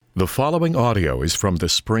The following audio is from the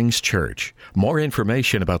Springs Church. More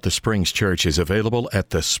information about the Springs Church is available at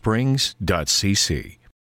thesprings.cc.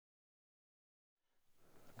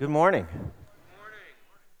 Good morning.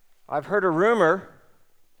 I've heard a rumor,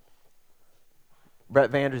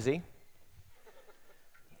 Brett Vanderzee,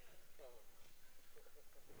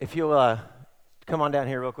 if you'll come on down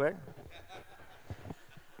here real quick.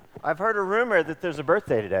 I've heard a rumor that there's a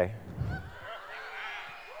birthday today.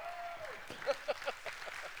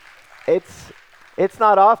 It's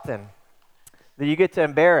not often that you get to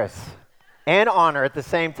embarrass and honor at the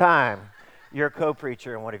same time your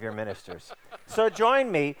co-preacher and one of your ministers. So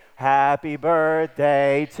join me. Happy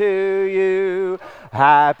birthday to you.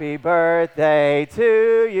 Happy birthday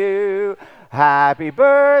to you. Happy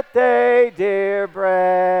birthday, dear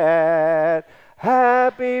Brett.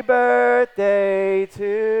 Happy birthday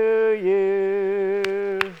to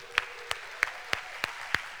you.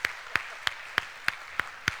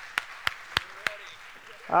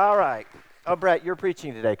 All right. Oh, Brett, you're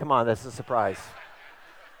preaching today. Come on, that's a surprise.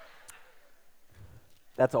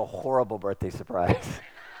 That's a horrible birthday surprise.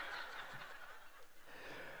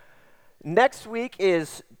 Next week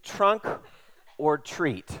is trunk or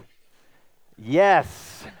treat.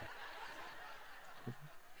 Yes.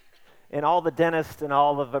 And all the dentists in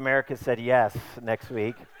all of America said yes next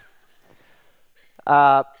week.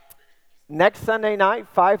 Next Sunday night,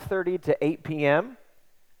 5:30 to 8 p.m.,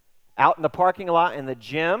 out in the parking lot in the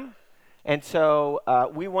gym. And so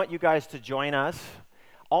we want you guys to join us.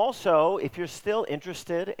 Also, if you're still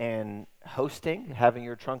interested in hosting, having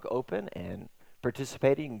your trunk open and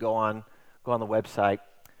participating, you can go on the website,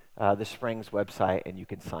 the Springs website, and you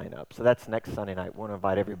can sign up. So that's next Sunday night. We want to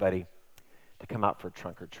invite everybody to come out for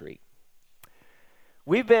trunk or treat.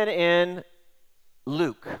 We've been in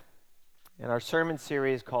Luke in our sermon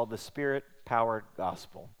series called The Spirit-Powered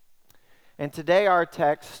Gospel. And today our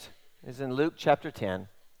text is in Luke chapter 10,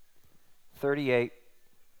 38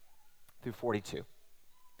 through 42.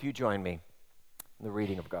 If you join me in the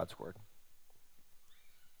reading of God's Word.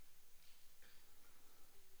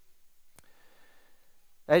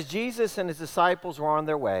 As Jesus and his disciples were on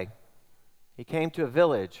their way, he came to a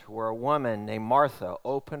village where a woman named Martha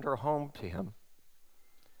opened her home to him.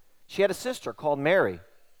 She had a sister called Mary,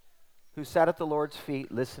 who sat at the Lord's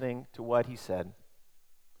feet listening to what he said.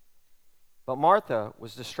 But Martha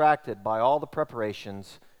was distracted by all the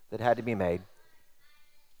preparations that had to be made.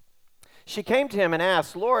 She came to him and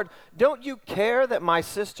asked, "Lord, don't you care that my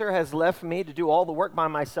sister has left me to do all the work by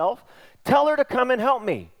myself? Tell her to come and help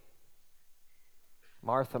me."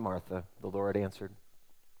 "Martha, Martha," the Lord answered,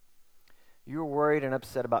 "you are worried and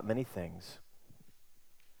upset about many things,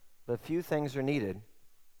 but few things are needed,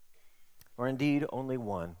 or indeed only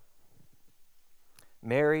one.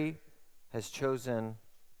 Mary has chosen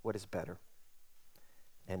what is better,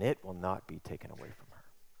 and it will not be taken away from her."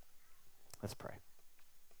 Let's pray.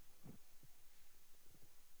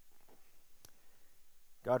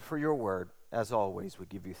 God, for your word, as always, we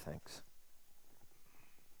give you thanks.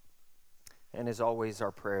 And as always,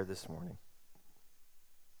 our prayer this morning,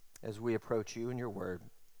 as we approach you and your word,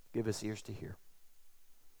 give us ears to hear.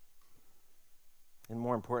 And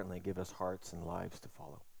more importantly, give us hearts and lives to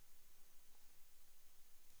follow.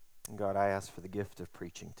 And God, I ask for the gift of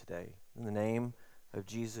preaching today. In the name of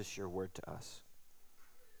Jesus, your word to us.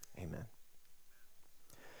 Amen.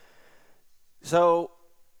 So,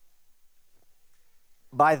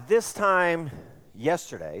 by this time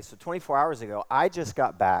yesterday, so 24 hours ago, I just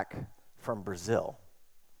got back from Brazil,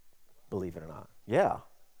 believe it or not. Yeah.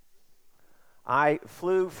 I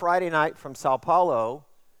flew Friday night from Sao Paulo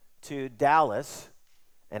to Dallas,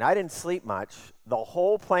 and I didn't sleep much. The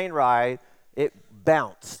whole plane ride, it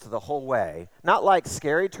bounced the whole way. Not like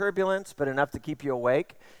scary turbulence, but enough to keep you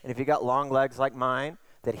awake. And if you got long legs like mine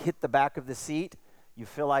that hit the back of the seat, you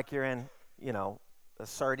feel like you're in, a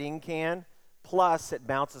sardine can. Plus, it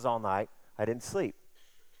bounces all night. I didn't sleep.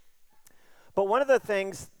 But one of the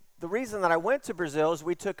reason that I went to Brazil is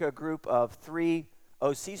we took a group of 3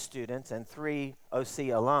 OC students and 3 OC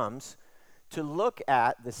alums to look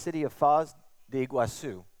at the city of Foz do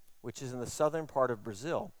Iguaçu, which is in the southern part of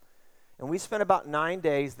Brazil. And we spent about 9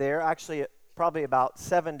 days there, actually probably about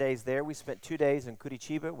 7 days there. We spent 2 days in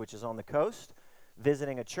Curitiba, which is on the coast,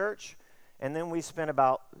 visiting a church. And then we spent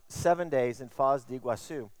about 7 days in Foz do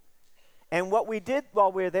Iguaçu. And what we did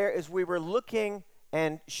while we were there is we were looking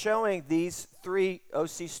and showing these 3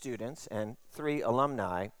 OC students and 3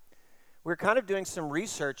 alumni. We're kind of doing some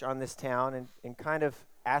research on this town and kind of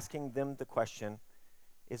asking them the question,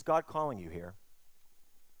 is God calling you here?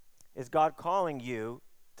 Is God calling you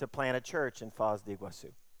to plant a church in Foz do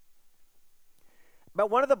Iguaçu? But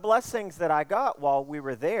one of the blessings that I got while we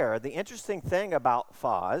were there, the interesting thing about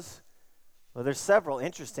Foz, well, there's several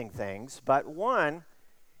interesting things, but one,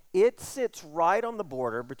 it sits right on the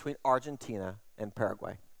border between Argentina and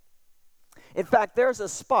Paraguay. In fact, there's a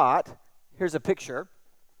spot, here's a picture.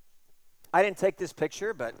 I didn't take this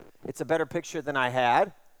picture, but it's a better picture than I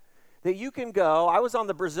had, that you can go, I was on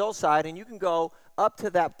the Brazil side, and you can go up to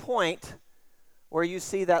that point where you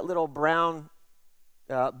see that little brown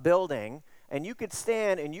building, and you could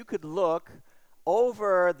stand and you could look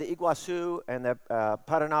over the Iguazu and the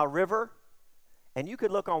Paraná River, and you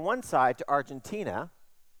could look on one side to Argentina,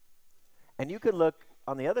 and you could look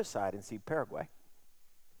on the other side and see Paraguay.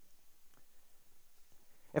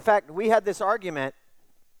 In fact, we had this argument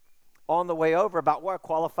on the way over about what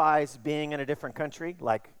qualifies being in a different country,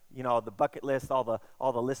 like, you know, the bucket list, all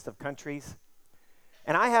the list of countries.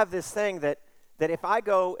 And I have this thing that if I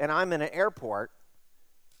go and I'm in an airport,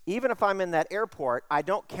 even if I'm in that airport, I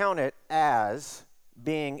don't count it as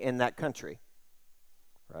being in that country,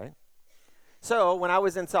 right? So when I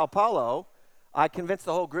was in Sao Paulo, I convinced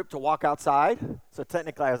the whole group to walk outside. So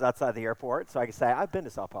technically I was outside the airport, so I could say, I've been to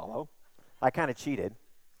Sao Paulo. I kind of cheated.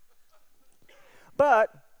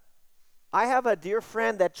 But I have a dear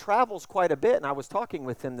friend that travels quite a bit, and I was talking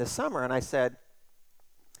with him this summer, and I said,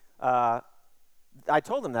 I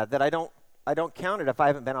told him that I don't count it if I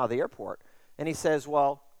haven't been out of the airport. And he says,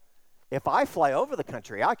 well, if I fly over the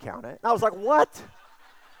country, I count it. And I was like, what?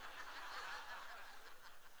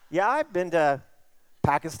 Yeah, I've been to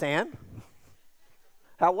Pakistan.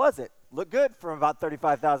 How was it? Looked good from about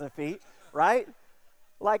 35,000 feet, right?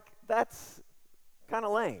 Like, that's kind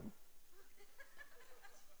of lame.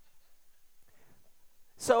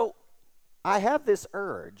 So I have this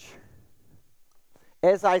urge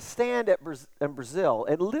as I stand in Brazil,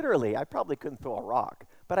 and literally, I probably couldn't throw a rock,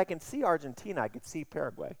 but I can see Argentina, I could see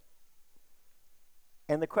Paraguay.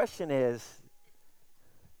 And the question is,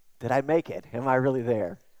 did I make it? Am I really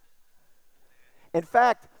there? In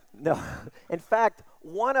fact, no. In fact,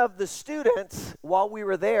 one of the students, while we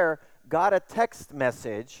were there, got a text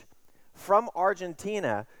message from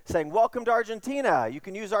Argentina saying, welcome to Argentina. You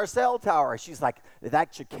can use our cell tower. She's like,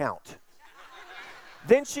 that should count.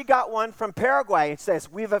 Then she got one from Paraguay and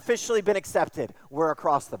says, we've officially been accepted. We're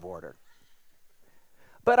across the border.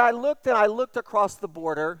 But I looked across the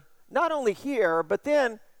border, not only here, but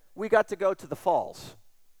then we got to go to the falls.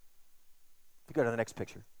 To go to the next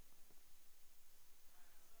picture.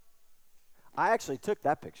 I actually took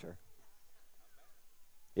that picture.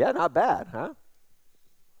 Yeah, not bad, huh?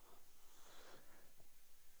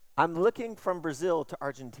 I'm looking from Brazil to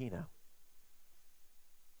Argentina.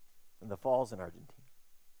 And the falls in Argentina.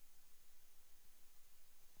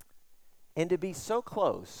 And to be so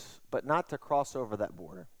close, but not to cross over that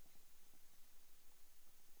border.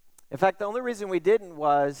 In fact, the only reason we didn't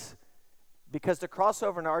was because to cross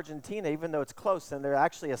over in Argentina, even though it's close, and there's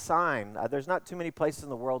actually a sign. There's not too many places in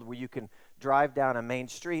the world where you can drive down a main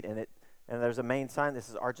street and there's a main sign that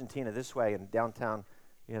says Argentina this way, and downtown,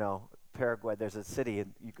 Paraguay, there's a city,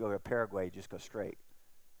 and you go to Paraguay, you just go straight,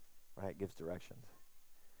 right? It gives directions.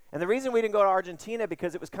 And the reason we didn't go to Argentina,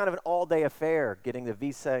 because it was kind of an all-day affair, getting the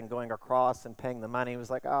visa and going across and paying the money. It was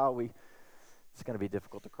like, it's going to be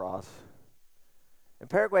difficult to cross. And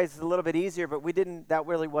Paraguay is a little bit easier, but that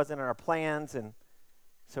really wasn't in our plans, and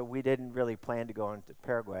so we didn't really plan to go into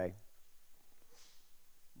Paraguay.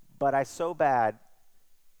 But I so bad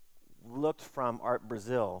looked from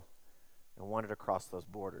Brazil and wanted to cross those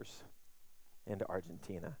borders into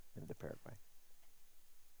Argentina, into Paraguay.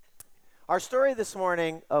 Our story this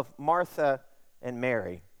morning of Martha and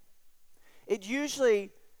Mary, it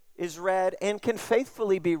usually is read and can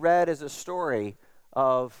faithfully be read as a story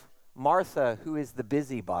of Martha, who is the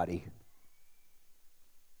busybody,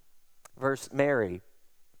 versus Mary,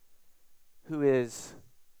 who is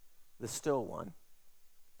the still one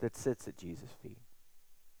that sits at Jesus' feet.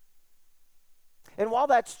 And while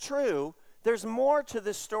that's true, there's more to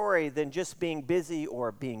this story than just being busy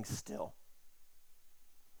or being still.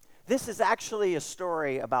 This is actually a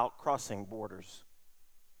story about crossing borders.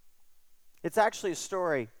 It's actually a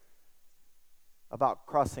story about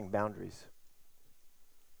crossing boundaries.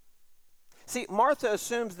 See, Martha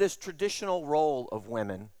assumes this traditional role of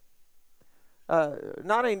women.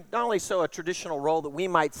 Not only so a traditional role that we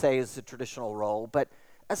might say is a traditional role, but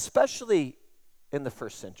especially in the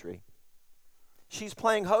first century. She's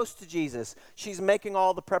playing host to Jesus. She's making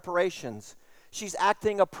all the preparations. She's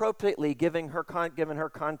acting appropriately, given her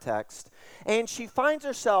context. And she finds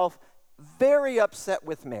herself very upset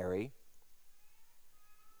with Mary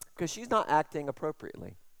because she's not acting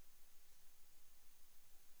appropriately.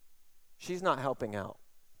 She's not helping out.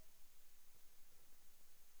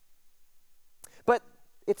 But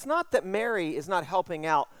it's not that Mary is not helping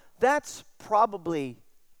out. That's probably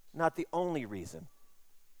not the only reason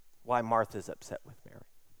why Martha's upset with Mary.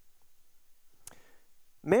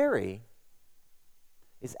 Mary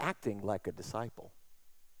is acting like a disciple.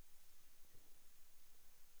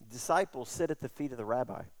 Disciples sit at the feet of the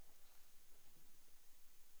rabbi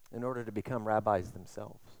in order to become rabbis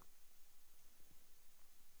themselves.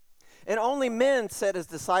 And only men sit as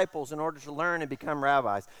disciples in order to learn and become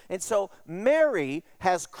rabbis. And so Mary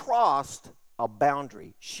has crossed a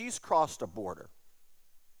boundary. She's crossed a border.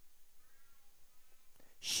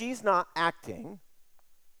 She's not acting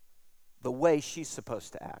the way she's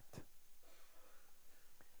supposed to act.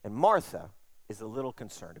 And Martha is a little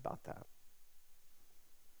concerned about that.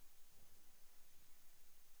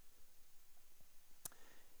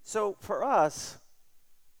 So for us,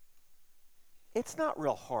 it's not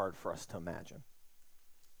real hard for us to imagine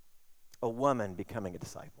a woman becoming a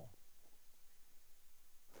disciple.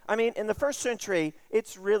 I mean, in the first century,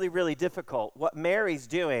 it's really, really difficult. What Mary's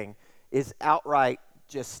doing is outright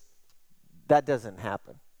just, that doesn't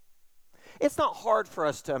happen. It's not hard for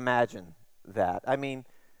us to imagine that. I mean,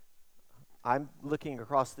 I'm looking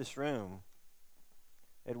across this room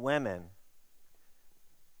at women,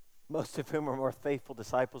 most of whom are more faithful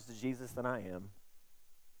disciples to Jesus than I am.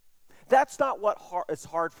 That's not what it's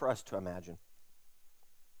hard for us to imagine.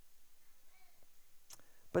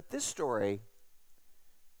 But this story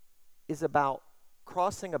is about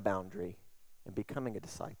crossing a boundary and becoming a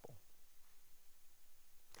disciple.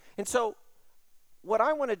 And so what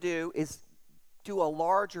I want to do is do a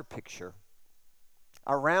larger picture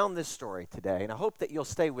around this story today, and I hope that you'll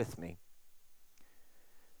stay with me.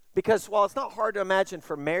 Because while it's not hard to imagine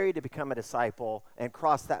for Mary to become a disciple and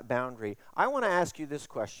cross that boundary, I want to ask you this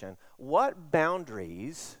question. What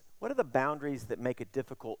are the boundaries that make it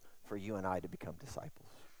difficult for you and I to become disciples?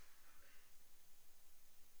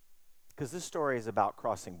 Because this story is about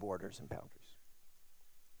crossing borders and boundaries.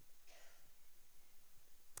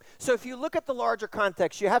 So if you look at the larger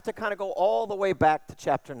context, you have to kind of go all the way back to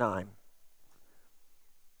chapter 9.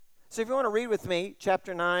 So if you want to read with me,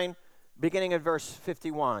 chapter 9, beginning at verse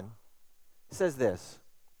 51, it says this.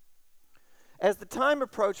 As the time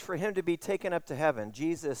approached for him to be taken up to heaven,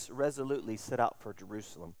 Jesus resolutely set out for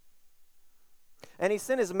Jerusalem. And he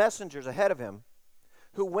sent his messengers ahead of him,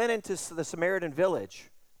 who went into the Samaritan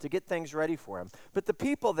village to get things ready for him. But the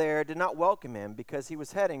people there did not welcome him because he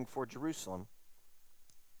was heading for Jerusalem.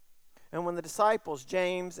 And when the disciples,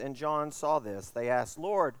 James and John, saw this, they asked,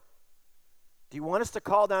 Lord, do you want us to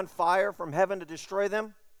call down fire from heaven to destroy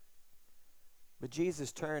them? But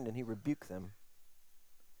Jesus turned and he rebuked them.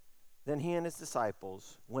 Then he and his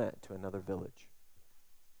disciples went to another village.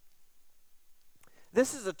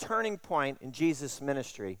 This is a turning point in Jesus'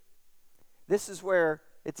 ministry. This is where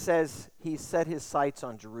it says he set his sights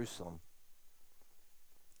on Jerusalem.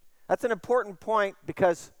 That's an important point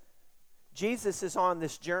because Jesus is on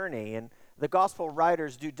this journey, and the gospel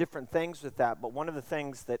writers do different things with that, but one of the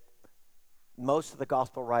things that most of the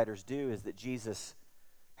gospel writers do is that Jesus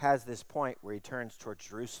has this point where he turns towards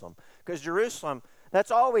Jerusalem. Because Jerusalem, that's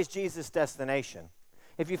always Jesus' destination.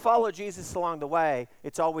 If you follow Jesus along the way,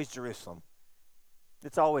 it's always Jerusalem.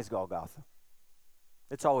 It's always Golgotha.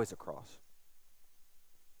 It's always a cross.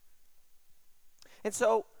 And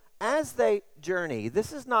so, as they journey,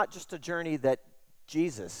 this is not just a journey that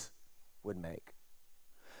Jesus would make.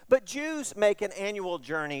 But Jews make an annual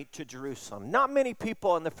journey to Jerusalem. Not many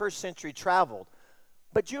people in the first century traveled,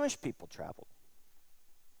 but Jewish people traveled.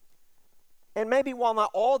 And maybe while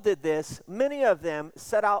not all did this, many of them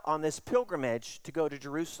set out on this pilgrimage to go to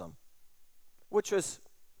Jerusalem, which was,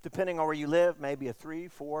 depending on where you live, maybe a 3,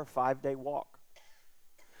 4, 5-day walk.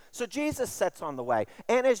 So Jesus sets on the way.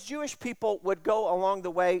 And as Jewish people would go along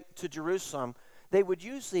the way to Jerusalem, they would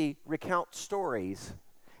usually recount stories.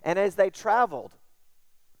 And as they traveled,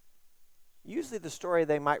 usually the story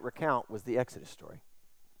they might recount was the Exodus story.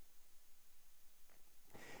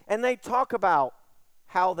 And they talk about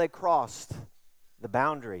how they crossed the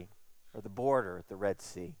boundary or the border at the Red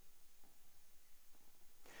Sea.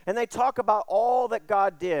 And they talk about all that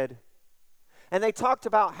God did. And they talked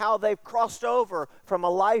about how they've crossed over from a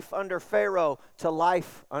life under Pharaoh to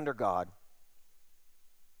life under God.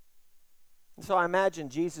 And so I imagine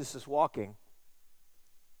Jesus is walking.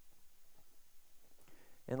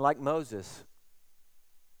 And like Moses,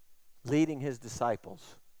 leading his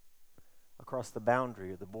disciples across the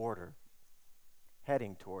boundary or the border,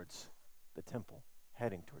 heading towards the temple,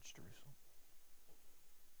 heading towards Jerusalem.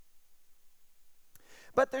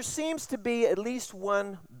 But there seems to be at least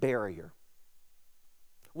one barrier,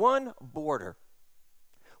 one border,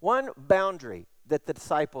 one boundary that the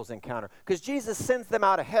disciples encounter. Because Jesus sends them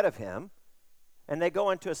out ahead of him, and they go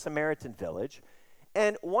into a Samaritan village.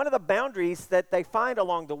 And one of the boundaries that they find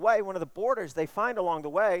along the way, one of the borders they find along the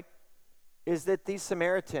way, is that these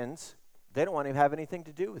Samaritans, they don't want to have anything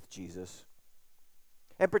to do with Jesus.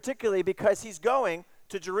 And particularly because he's going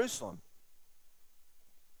to Jerusalem.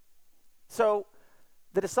 So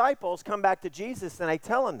the disciples come back to Jesus and they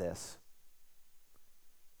tell him this.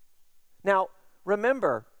 Now,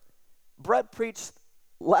 remember, Brett preached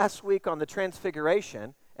last week on the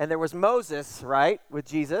Transfiguration, and there was Moses, right, with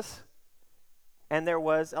Jesus, and there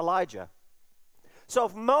was Elijah. So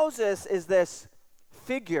if Moses is this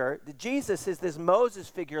figure, Jesus is this Moses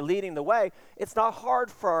figure leading the way, it's not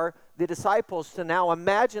hard for the disciples to now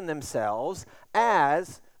imagine themselves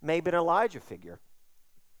as maybe an Elijah figure.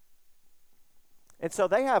 And so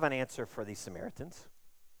they have an answer for these Samaritans.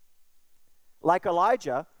 Like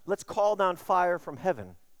Elijah, let's call down fire from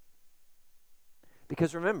heaven.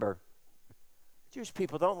 Because remember, Jewish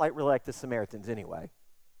people don't really like the Samaritans anyway.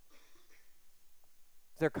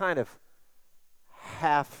 They're kind of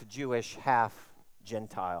half Jewish, half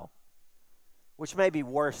Gentile, which may be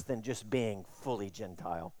worse than just being fully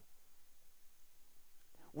Gentile.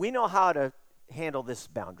 We know how to handle this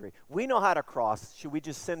boundary. We know how to cross. Should we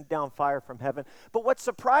just send down fire from heaven? But what's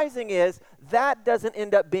surprising is that doesn't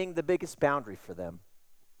end up being the biggest boundary for them.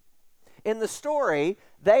 In the story,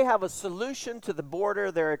 they have a solution to the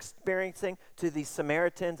border they're experiencing to these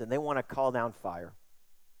Samaritans, and they want to call down fire.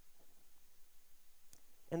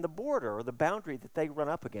 And the border, or the boundary that they run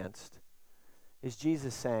up against, is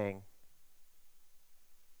Jesus saying,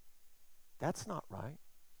 that's not right.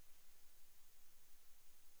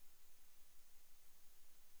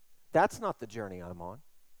 That's not the journey I'm on.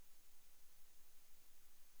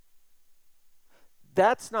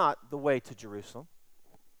 That's not the way to Jerusalem.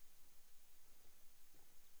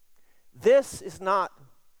 This is not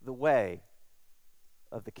the way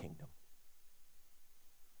of the kingdom.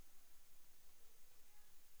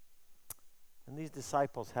 And these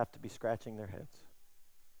disciples have to be scratching their heads.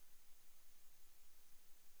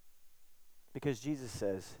 Because Jesus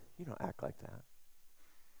says, you don't act like that.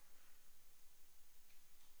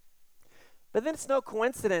 But then it's no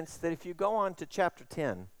coincidence that if you go on to chapter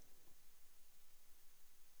 10,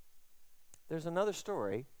 there's another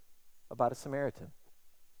story about a Samaritan.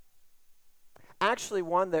 Actually,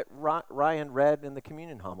 one that Ryan read in the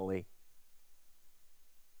communion homily.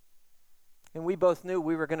 And we both knew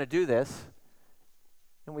we were going to do this.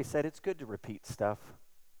 And we said, it's good to repeat stuff.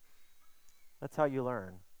 That's how you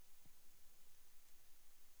learn.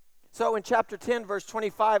 So in chapter 10, verse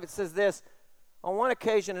 25, it says this. On one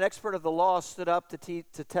occasion, an expert of the law stood up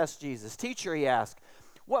to test Jesus. Teacher, he asked,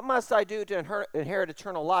 what must I do to inherit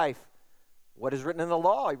eternal life? What is written in the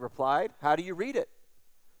law, he replied. How do you read it?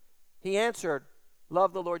 He answered,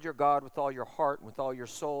 love the Lord your God with all your heart, and with all your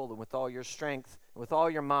soul, and with all your strength, and with all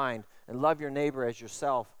your mind, and love your neighbor as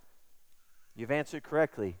yourself. You've answered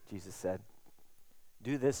correctly, Jesus said.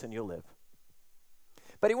 Do this and you'll live.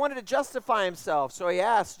 But he wanted to justify himself, so he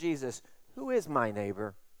asked Jesus, who is my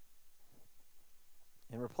neighbor?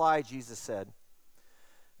 In reply, Jesus said,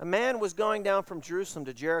 a man was going down from Jerusalem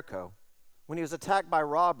to Jericho when he was attacked by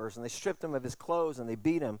robbers, and they stripped him of his clothes, and they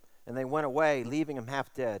beat him, and they went away, leaving him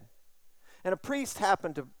half dead. And a priest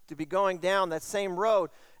happened to be going down that same road,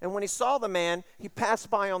 and when he saw the man, he passed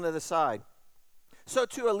by on the other side. So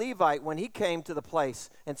too a Levite, when he came to the place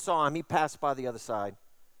and saw him, he passed by the other side.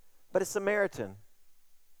 But a Samaritan,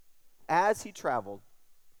 as he traveled,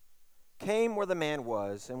 came where the man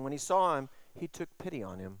was, and when he saw him, he took pity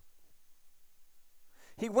on him.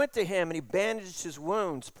 He went to him and he bandaged his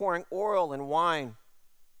wounds, pouring oil and wine.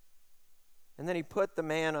 And then he put the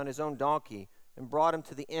man on his own donkey and brought him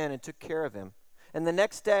to the inn and took care of him. And the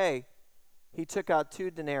next day, he took out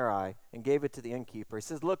 2 denarii and gave it to the innkeeper. He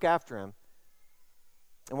says, look after him.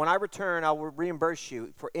 And when I return, I will reimburse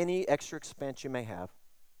you for any extra expense you may have.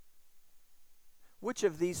 Which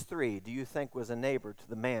of these 3 do you think was a neighbor to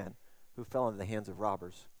the man who fell into the hands of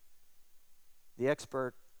robbers? The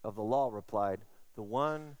expert of the law replied, the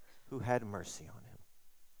one who had mercy on him.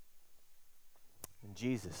 And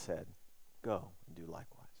Jesus said, go and do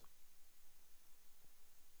likewise.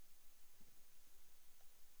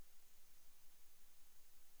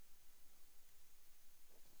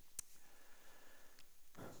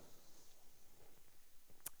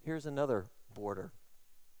 Here's another border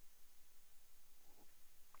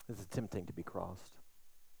that's tempting to be crossed.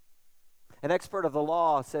 An expert of the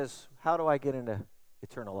law says, how do I get into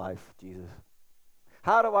eternal life, Jesus?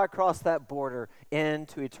 How do I cross that border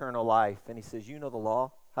into eternal life? And he says, you know the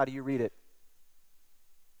law. How do you read it?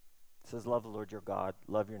 It says, love the Lord your God,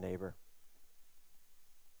 love your neighbor.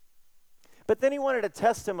 But then he wanted to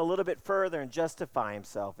test him a little bit further and justify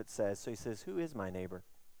himself, it says. So he says, who is my neighbor?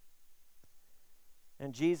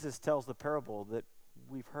 And Jesus tells the parable that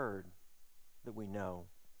we've heard, that we know.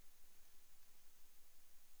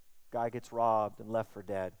 Guy gets robbed and left for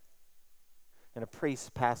dead. And a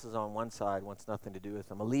priest passes on one side, wants nothing to do with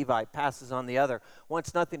him. A Levite passes on the other,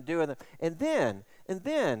 wants nothing to do with him. And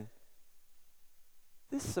then,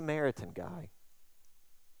 this Samaritan guy,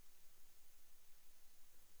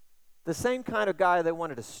 the same kind of guy they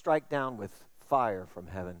wanted to strike down with fire from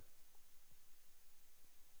heaven,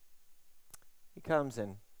 he comes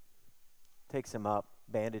and takes him up,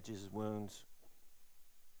 bandages his wounds,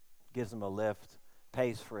 gives him a lift,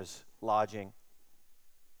 pays for his lodging,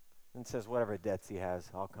 and says, whatever debts he has,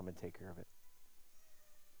 I'll come and take care of it.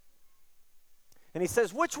 And he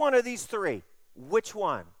says, which one of these three? Which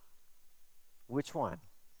one? Which one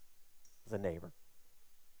is a neighbor?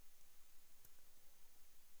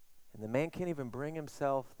 And the man can't even bring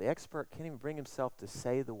himself, the expert can't even bring himself to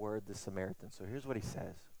say the word, the Samaritan. So here's what he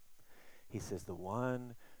says. He says, the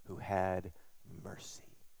one who had mercy.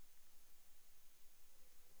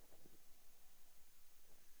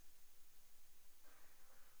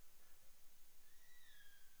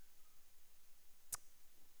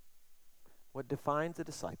 What defines a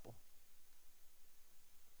disciple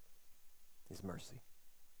is mercy.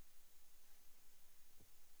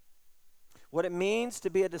 What it means to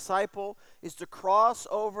be a disciple is to cross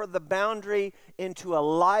over the boundary into a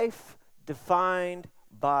life defined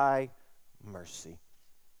by mercy.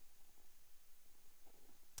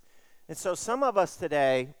 And so some of us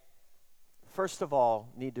today, first of all,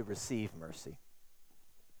 need to receive mercy.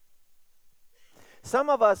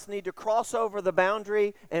 Some of us need to cross over the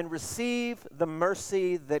boundary and receive the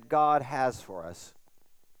mercy that God has for us.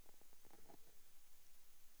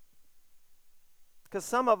 Because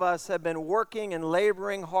some of us have been working and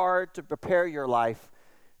laboring hard to prepare your life,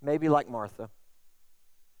 maybe like Martha,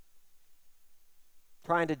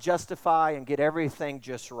 trying to justify and get everything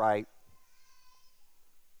just right,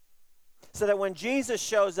 so that when Jesus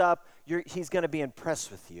shows up, he's going to be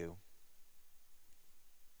impressed with you.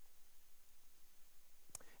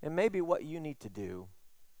 And maybe what you need to do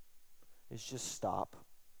is just stop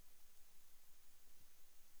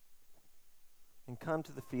and come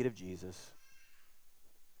to the feet of Jesus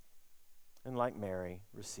and, like Mary,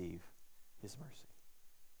 receive his mercy.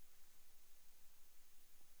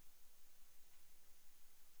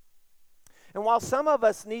 And while some of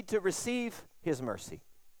us need to receive his mercy,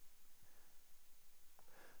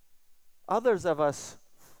 others of us,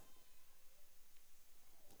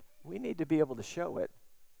 we need to be able to show it.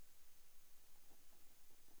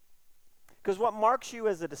 Because what marks you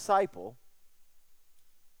as a disciple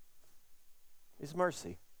is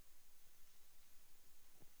mercy.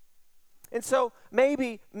 And so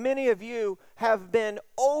maybe many of you have been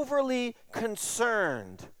overly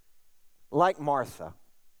concerned, like Martha.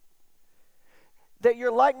 That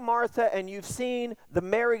you're like Martha and you've seen the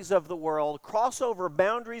Marys of the world cross over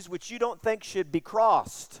boundaries which you don't think should be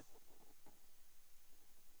crossed.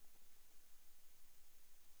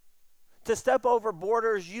 To step over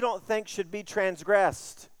borders you don't think should be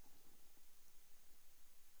transgressed.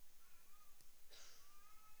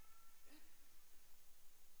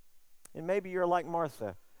 And maybe you're like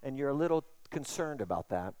Martha and you're a little concerned about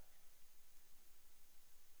that.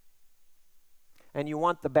 And you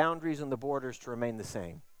want the boundaries and the borders to remain the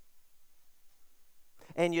same.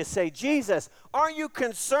 And you say, Jesus, aren't you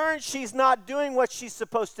concerned she's not doing what she's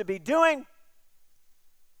supposed to be doing?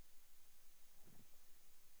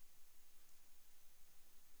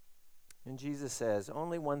 And Jesus says,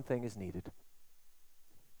 only one thing is needed.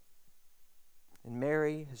 And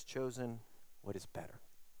Mary has chosen what is better.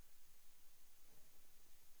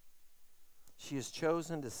 She has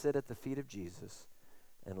chosen to sit at the feet of Jesus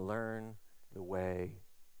and learn the way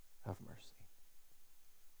of mercy.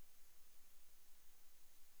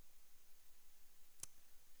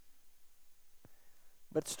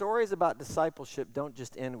 But stories about discipleship don't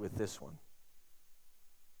just end with this one.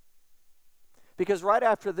 Because right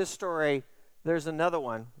after this story, there's another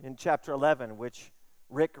one in chapter 11, which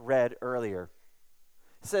Rick read earlier.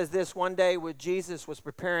 It says this: one day when Jesus was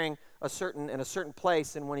preparing in a certain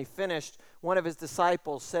place, and when he finished, one of his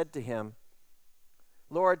disciples said to him,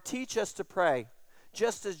 Lord, teach us to pray,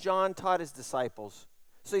 just as John taught his disciples.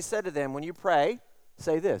 So he said to them, when you pray,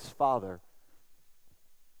 say this: Father,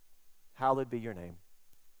 hallowed be your name.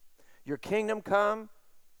 Your kingdom come.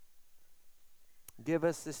 Give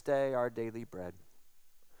us this day our daily bread.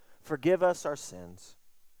 Forgive us our sins,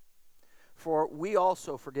 for we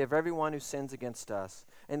also forgive everyone who sins against us.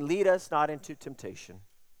 And lead us not into temptation.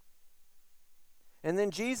 And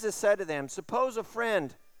then Jesus said to them, suppose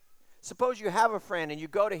you have a friend and you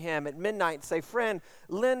go to him at midnight and say, friend,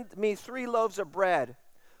 lend me 3 loaves of bread.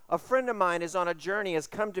 A friend of mine is on a journey, has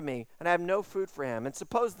come to me, and I have no food for him. And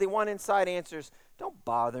suppose the one inside answers, don't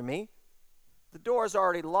bother me. The door is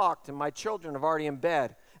already locked and my children are already in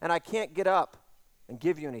bed, and I can't get up and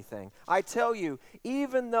give you anything. I tell you,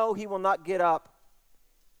 even though he will not get up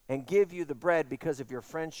and give you the bread because of your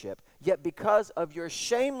friendship, yet because of your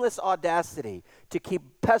shameless audacity to keep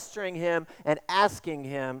pestering him and asking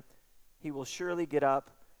him, he will surely get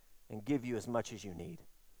up and give you as much as you need.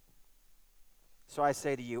 So I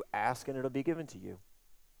say to you, ask and it'll be given to you.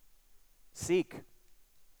 Seek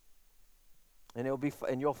and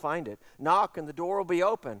you'll find it. Knock and the door will be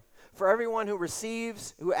open. For everyone who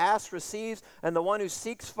asks receives, and the one who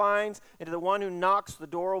seeks finds, and to the one who knocks the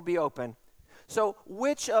door will be open. So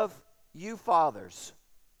which of you fathers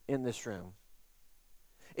in this room,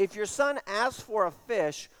 if your son asks for a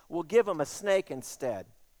fish, will give him a snake instead?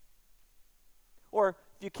 Or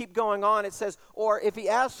if you keep going on, it says, or if he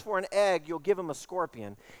asks for an egg, you'll give him a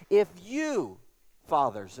scorpion. If you,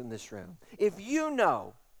 fathers in this room, if you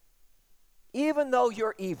know, even though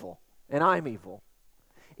you're evil, and I'm evil,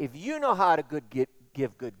 if you know how to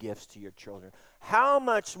give good gifts to your children, how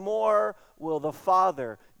much more will the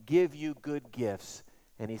Father give you good gifts?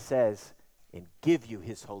 And he says, and give you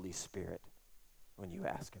his Holy Spirit when you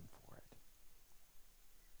ask him for it.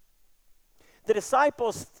 The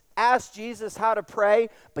disciples asked Jesus how to pray,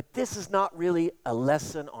 but this is not really a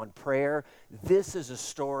lesson on prayer. This is a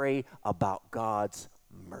story about God's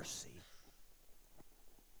mercy.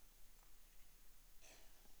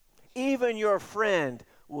 Even your friend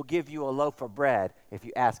will give you a loaf of bread if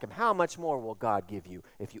you ask him. How much more will God give you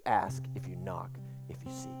if you ask, if you knock, if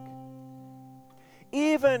you seek?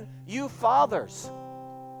 Even you fathers,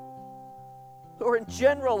 who in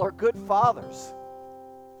general are good fathers,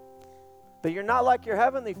 but you're not like your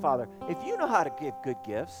heavenly Father. If you know how to give good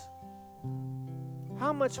gifts,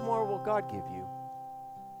 how much more will God give you?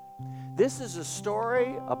 This is a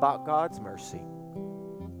story about God's mercy.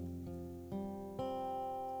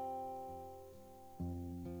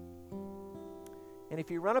 And if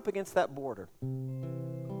you run up against that border, if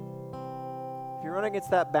you run against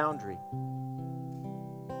that boundary,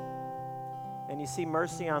 and you see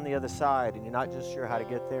mercy on the other side, and you're not just sure how to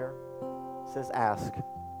get there, it says ask.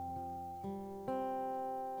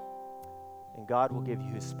 And God will give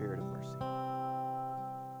you his spirit of mercy.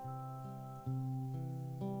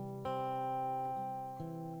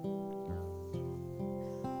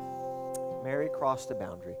 Mary crossed a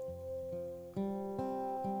boundary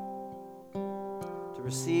to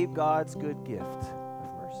receive God's good gift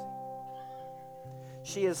of mercy.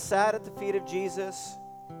 She has sat at the feet of Jesus,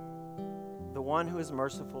 the one who is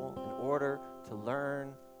merciful, in order to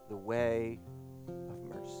learn the way of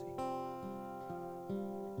mercy.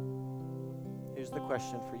 Here's the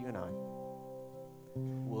question for you and I.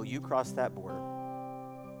 Will you cross that border?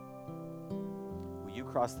 Will you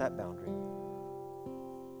cross that boundary?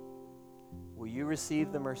 Will you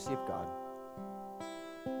receive the mercy of God?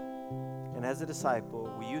 And as a disciple,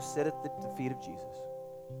 will you sit at the feet of Jesus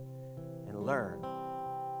and learn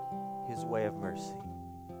his way of mercy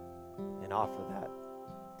and offer that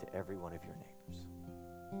to every one of your neighbors?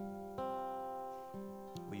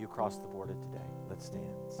 Will you cross the border today? Let's stand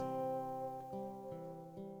and sing.